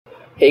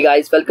Hey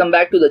guys, welcome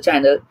back to the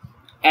channel,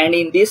 and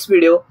in this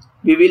video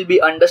we will be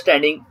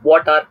understanding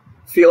what are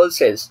fuel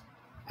cells.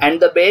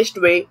 And the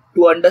best way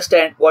to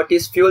understand what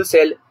is fuel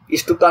cell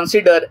is to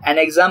consider an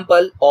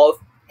example of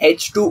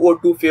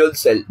H2-O2 fuel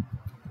cell.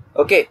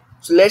 Okay,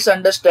 so let's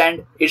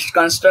understand its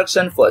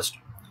construction first.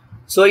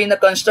 So in the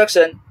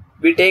construction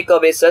we take a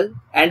vessel,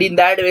 and in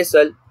that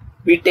vessel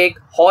we take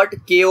hot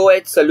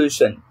KOH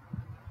solution,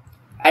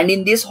 and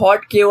in this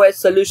hot KOH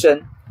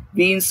solution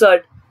we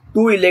insert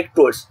two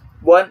electrodes,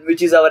 one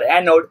which is our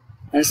anode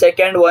and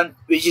second one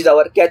which is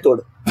our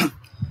cathode.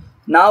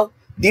 Now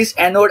these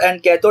anode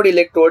and cathode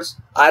electrodes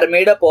are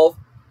made up of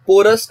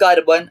porous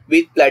carbon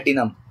with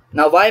platinum.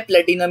 Now why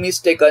platinum is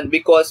taken?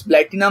 Because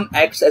platinum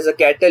acts as a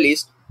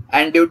catalyst,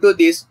 and due to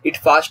this it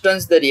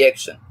fastens the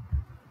reaction.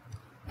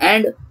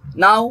 And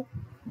now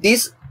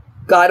these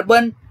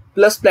carbon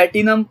plus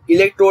platinum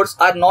electrodes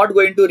are not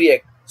going to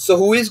react. So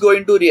who is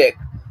going to react?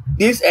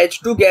 This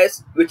H2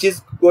 gas which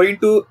is going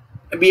to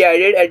be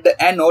added at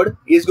the anode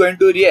is going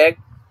to react,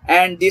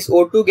 and this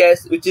O2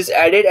 gas which is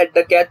added at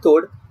the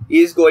cathode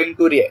is going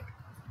to react.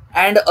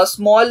 And a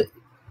small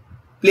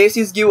place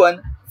is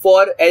given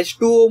for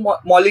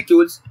H2O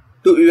molecules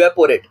to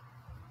evaporate.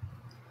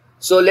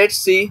 So let's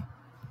see.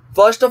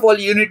 First of all,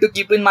 you need to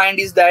keep in mind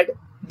is that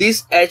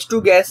this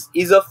H2 gas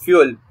is a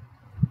fuel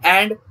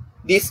and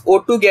this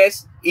O2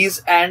 gas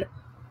is an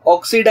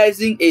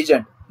oxidizing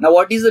agent. Now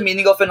what is the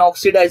meaning of an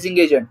oxidizing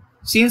agent?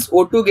 Since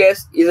O2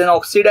 gas is an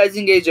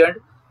oxidizing agent,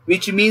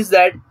 which means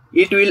that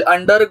it will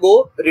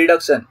undergo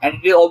reduction, and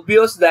it is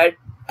obvious that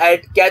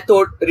at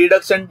cathode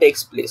reduction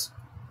takes place.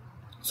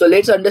 So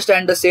let's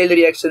understand the cell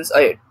reactions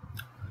ahead.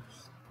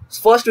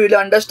 First we will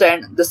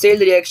understand the cell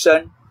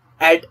reaction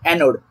at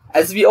anode.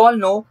 As we all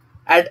know,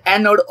 at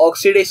anode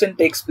oxidation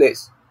takes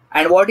place.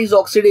 And what is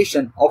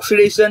oxidation?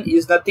 Oxidation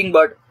is nothing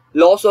but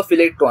loss of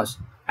electrons.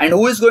 And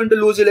who is going to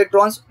lose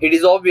electrons? It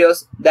is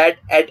obvious that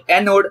at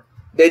anode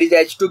there is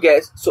H2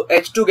 gas. So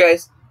H2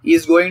 gas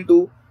is going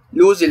to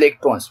lose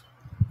electrons.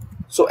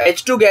 So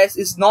H2 gas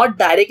is not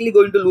directly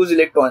going to lose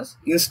electrons.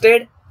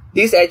 Instead,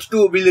 this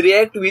H2 will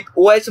react with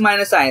OH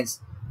minus ions.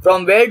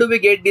 From where do we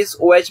get this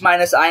OH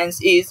minus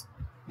ions? Is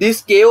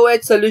this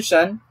KOH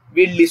solution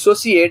will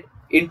dissociate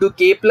into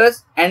K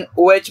plus and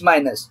OH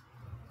minus.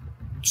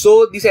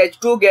 So this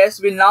H2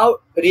 gas will now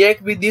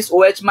react with this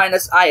OH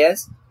minus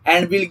ions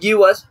and will give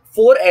us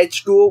 4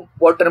 H2O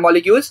water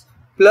molecules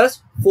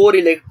plus 4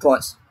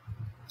 electrons.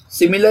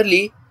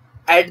 Similarly,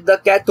 at the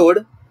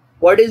cathode,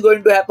 what is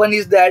going to happen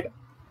is that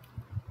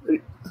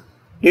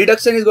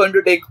reduction is going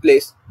to take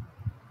place,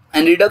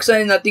 and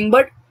reduction is nothing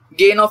but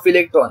gain of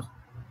electrons.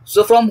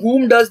 So from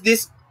whom does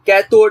this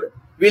cathode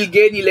will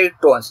gain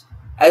electrons?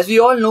 As we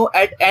all know,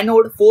 at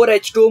anode 4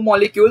 H2O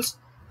molecules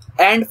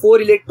and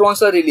 4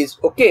 electrons are released.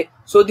 Okay,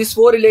 so these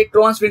 4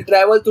 electrons will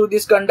travel through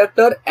this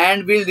conductor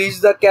and will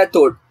reach the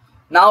cathode.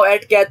 Now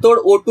at cathode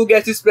O2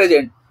 gas is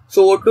present,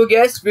 so O2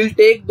 gas will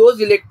take those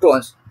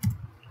electrons.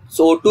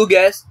 So O2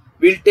 gas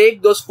will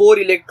take those 4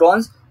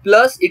 electrons,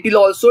 plus it will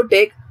also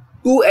take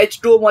 2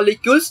 H2O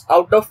molecules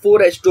out of 4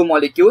 H2O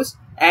molecules,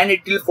 and it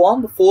will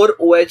form 4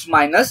 OH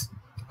minus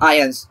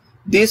ions.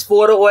 These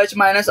 4 OH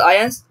minus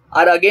ions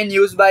are again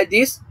used by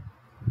this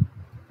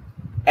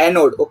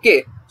anode.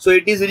 Okay, so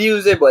it is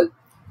reusable.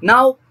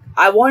 Now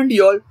I want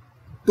you all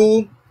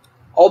to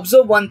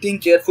observe one thing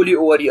carefully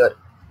over here.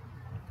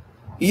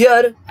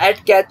 Here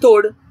at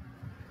cathode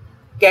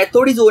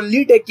is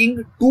only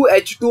taking 2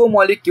 H2O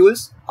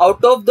molecules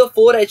out of the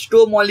 4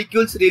 H2O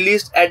molecules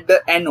released at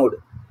the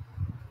anode.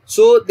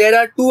 So there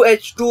are 2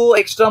 H2O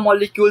extra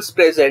molecules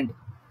present.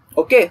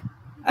 Okay,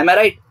 am I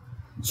right?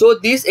 So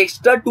these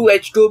extra 2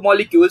 H2O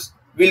molecules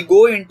will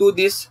go into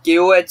this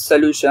KOH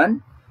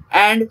solution,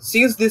 and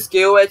since this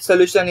KOH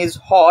solution is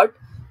hot,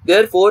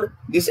 therefore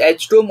these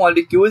H2O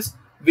molecules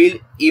will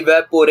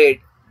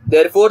evaporate.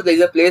 Therefore there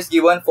is a place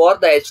given for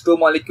the H2O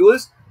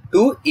molecules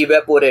to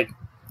evaporate.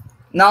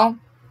 Now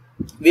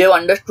we have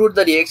understood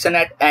the reaction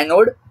at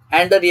anode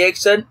and the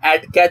reaction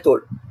at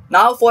cathode.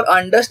 Now for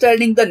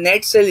understanding the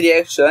net cell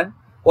reaction,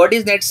 what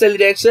is net cell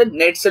reaction?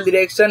 Net cell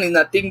reaction is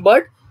nothing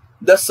but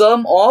the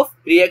sum of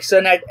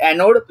reaction at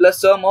anode plus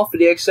sum of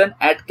reaction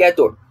at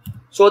cathode.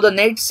 So the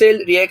net cell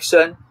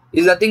reaction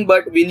is nothing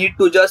but we need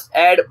to just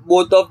add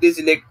both of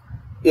these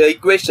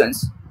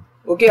equations.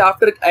 Okay,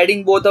 after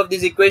adding both of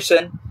these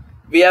equations,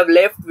 we have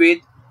left with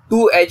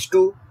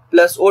 2H2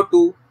 plus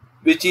O2,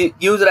 which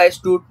gives rise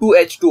to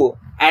 2H2O.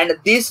 And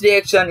this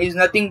reaction is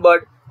nothing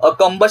but a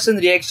combustion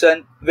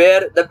reaction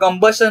where the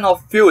combustion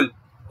of fuel,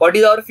 what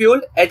is our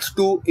fuel?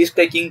 H2, is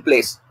taking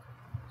place.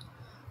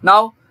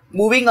 Now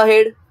moving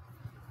ahead,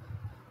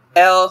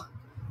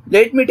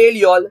 let me tell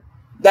you all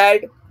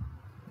that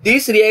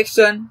this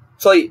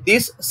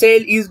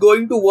cell is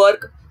going to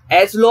work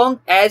as long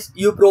as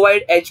you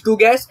provide H2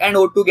 gas and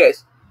O2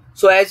 gas.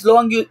 So as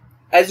long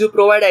as you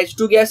provide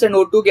H2 gas and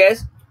O2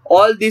 gas,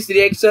 all these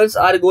reactions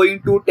are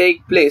going to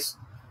take place.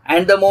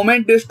 And the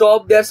moment you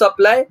stop their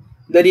supply,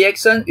 the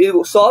reaction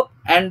will stop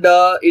and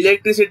the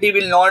electricity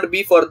will not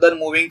be further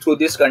moving through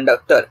this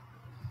conductor.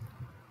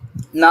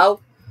 Now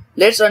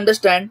let's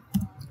understand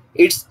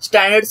its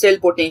standard cell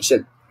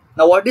potential.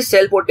 Now what is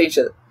cell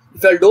potential?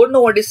 If you don't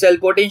know what is cell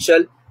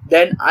potential,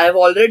 then I have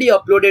already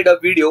uploaded a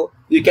video.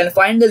 You can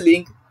find the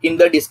link in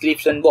the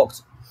description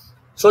box.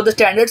 So the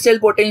standard cell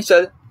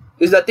potential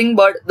is nothing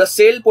but the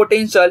cell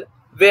potential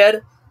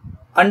where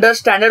under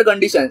standard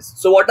conditions.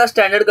 So what are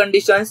standard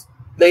conditions?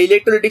 The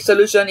electrolytic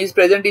solution is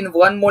present in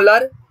 1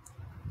 molar.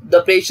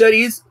 The pressure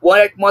is 1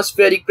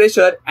 atmospheric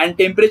pressure and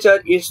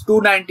temperature is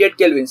 298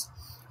 kelvins.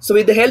 So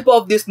with the help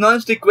of this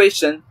Nernst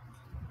equation,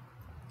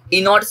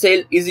 E0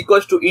 cell is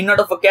equals to E0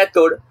 of a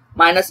cathode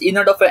minus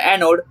E0 of a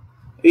anode.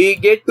 We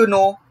get to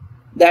know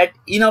that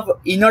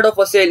E0 of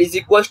a cell is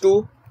equals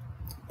to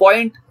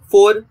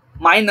 0.4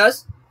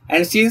 minus,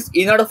 and since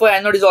E0 of a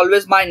anode is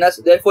always minus,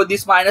 therefore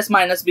this minus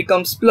minus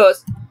becomes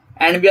plus,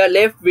 and we are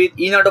left with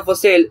E0 of a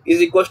cell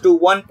is equals to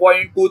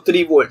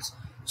 1.23 volts.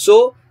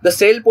 So the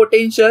cell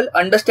potential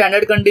under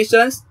standard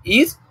conditions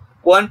is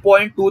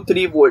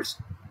 1.23 volts.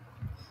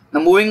 Now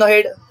moving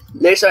ahead,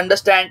 let's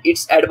understand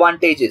its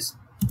advantages.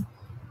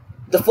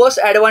 The first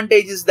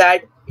advantage is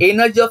that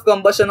energy of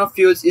combustion of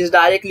fuels is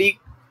directly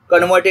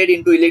converted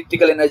into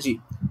electrical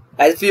energy.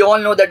 As we all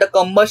know that the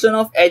combustion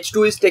of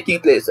H2 is taking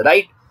place,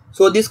 right?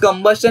 So this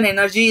combustion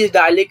energy is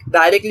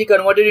directly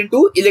converted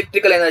into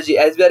electrical energy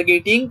as we are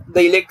getting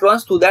the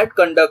electrons to that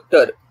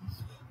conductor.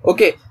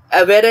 Okay,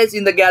 whereas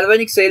in the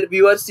galvanic cell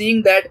we were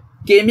seeing that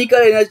chemical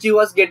energy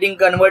was getting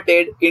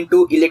converted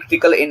into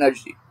electrical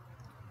energy.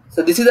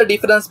 So this is the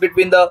difference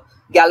between the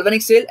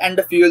galvanic cell and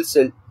the fuel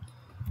cell.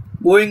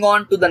 Moving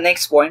on to the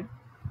next point,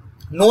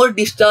 no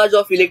discharge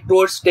of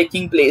electrodes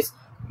taking place,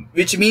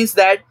 which means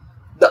that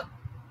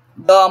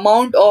the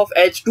amount of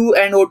H2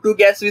 and O2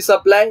 gas we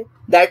supply,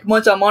 that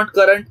much amount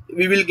current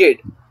we will get.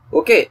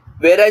 Okay,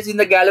 whereas in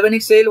the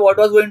galvanic cell what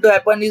was going to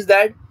happen is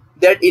that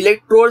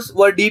electrodes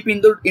were deep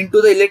into the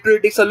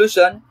electrolytic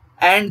solution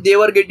and they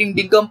were getting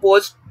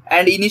decomposed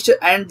and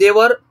they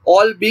were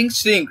all being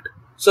shrinked.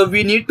 So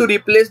we need to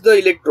replace the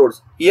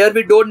electrodes. Here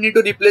we don't need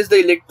to replace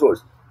the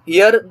electrodes.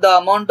 Here the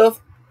amount of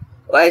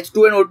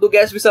H2 and O2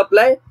 gas we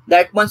supply,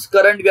 that much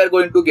current we are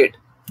going to get.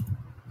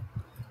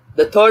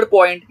 The third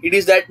point, it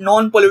is that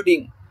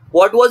non-polluting.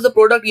 What was the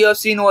product you have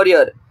seen over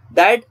here?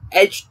 That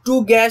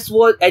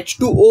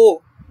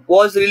H2O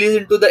was released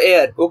into the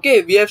air.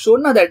 Okay, we have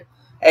shown now that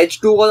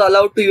H2 was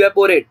allowed to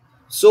evaporate.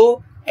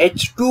 So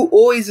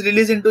H2O is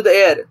released into the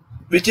air,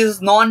 which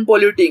is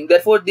non-polluting.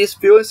 Therefore, this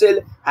fuel cell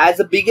has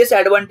the biggest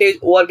advantage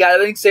over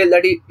galvanic cell,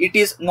 that it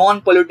is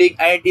non-polluting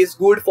and it is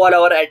good for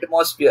our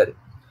atmosphere.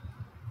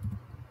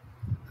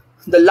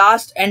 The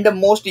last and the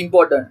most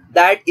important,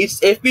 that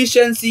its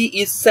efficiency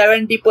is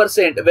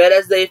 70%,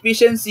 whereas the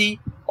efficiency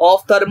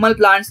of thermal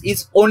plants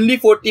is only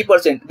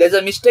 40%. There's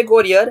a mistake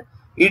over here.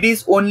 It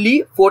is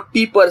only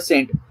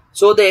 40%.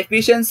 So the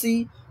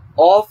efficiency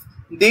of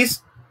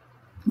this,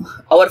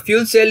 our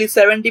fuel cell is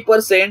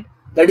 70%.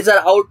 That is,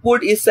 our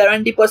output is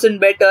 70%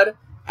 better,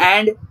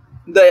 and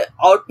the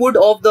output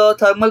of the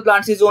thermal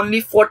plants is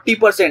only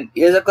 40%.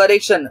 Here's a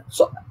correction.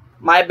 So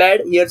my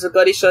bad. Here's a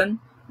correction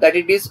that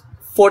it is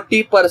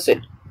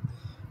 40%.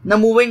 Now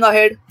moving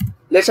ahead,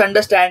 let's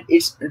understand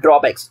its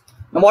drawbacks.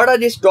 Now what are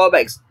these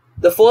drawbacks?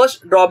 The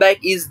first drawback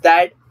is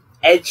that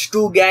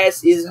H2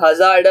 gas is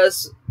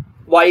hazardous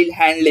while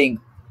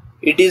handling.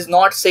 It is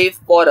not safe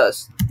for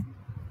us.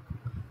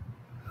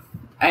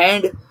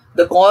 And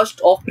the cost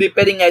of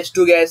preparing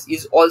H2 gas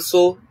is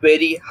also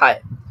very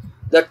high.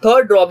 The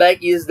third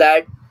drawback is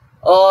that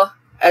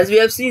as we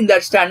have seen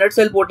that standard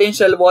cell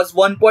potential was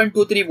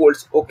 1.23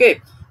 volts. Okay,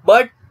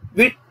 but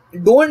we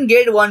don't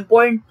get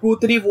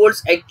 1.23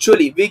 volts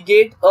actually. We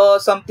get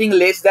something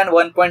less than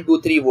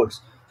 1.23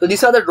 volts. So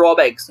these are the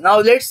drawbacks. Now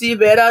let's see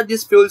where are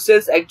these fuel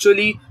cells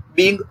actually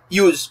being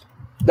used.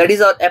 That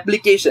is our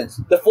applications.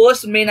 The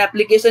first main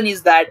application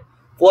is that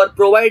for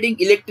providing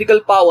electrical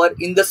power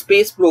in the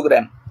space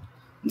program.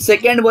 The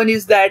second one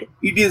is that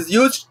it is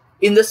used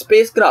in the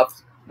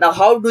spacecraft. Now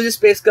how do the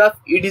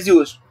spacecraft it is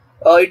used?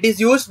 It is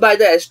used by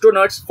the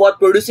astronauts for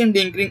producing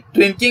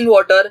drinking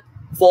water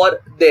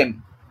for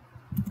them.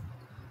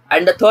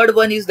 And the third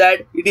one is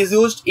that it is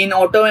used in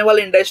automobile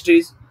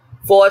industries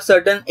for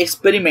certain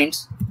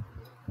experiments.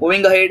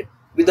 Moving ahead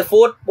with the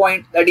fourth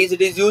point, that is,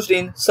 it is used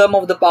in some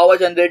of the power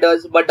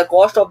generators, but the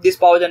cost of these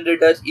power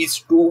generators is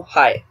too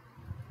high.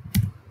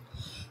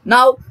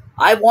 Now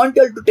I want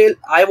to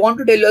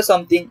tell you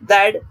something,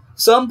 that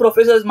some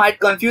professors might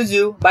confuse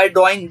you by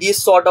drawing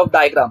this sort of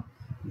diagram.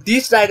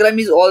 This diagram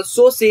is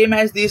also same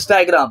as this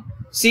diagram.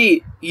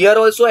 See, here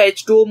also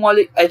H2O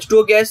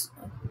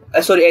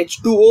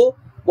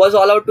was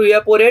allowed to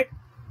evaporate.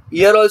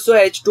 Here also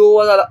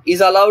H2O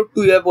is allowed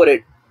to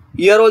evaporate.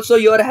 Here also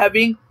you are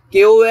having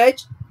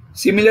KOH.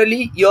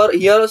 Similarly,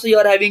 here also you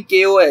are having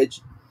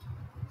KOH.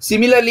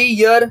 Similarly,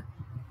 here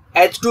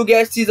H2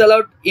 gas is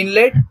allowed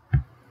inlet.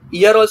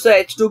 Here also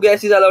H2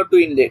 gas is allowed to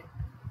inlet.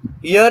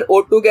 Here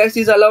O2 gas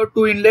is allowed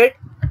to inlet,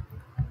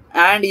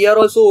 and here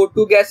also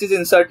O2 gas is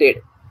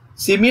inserted.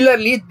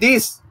 Similarly,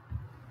 this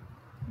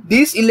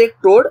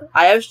electrode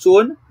I have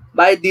shown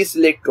by this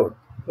electrode.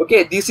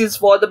 Okay, this is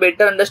for the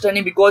better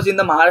understanding, because in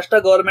the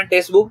Maharashtra government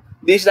textbook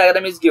this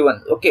diagram is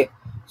given. Okay,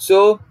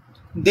 so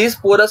this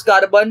porous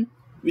carbon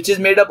which is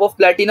made up of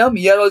platinum,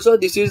 here also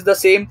this is the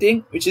same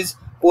thing, which is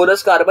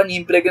porous carbon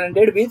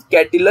impregnated with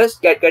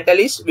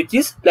catalyst which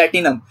is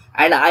platinum.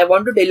 And I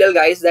want to tell you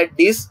guys that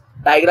this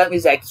diagram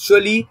is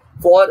actually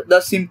for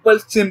the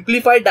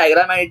simplified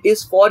diagram, and it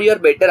is for your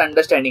better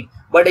understanding.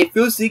 But if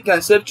you see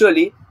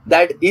conceptually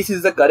that this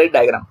is the correct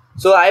diagram,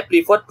 so I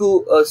prefer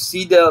to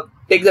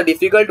take the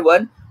difficult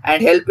one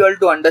and help you all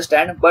to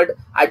understand, but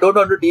I don't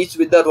want to teach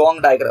with the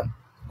wrong diagram.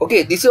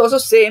 Okay, this is also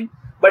same,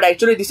 but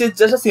actually this is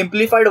just a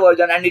simplified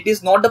version, and it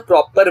is not the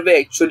proper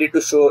way actually to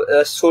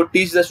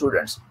teach the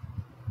students.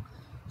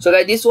 So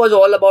guys, this was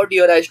all about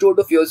your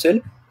H2-O2 fuel cell.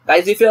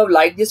 Guys, if you have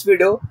liked this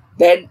video,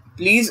 then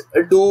please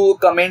do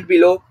comment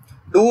below,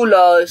 do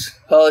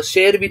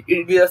share it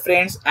with your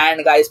friends,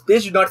 and guys,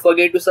 please do not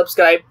forget to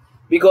subscribe,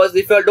 because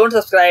if you don't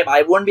subscribe,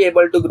 I won't be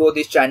able to grow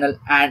this channel.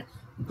 And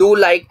do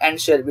like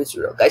and share this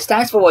video. Guys,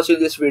 thanks for watching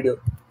this video.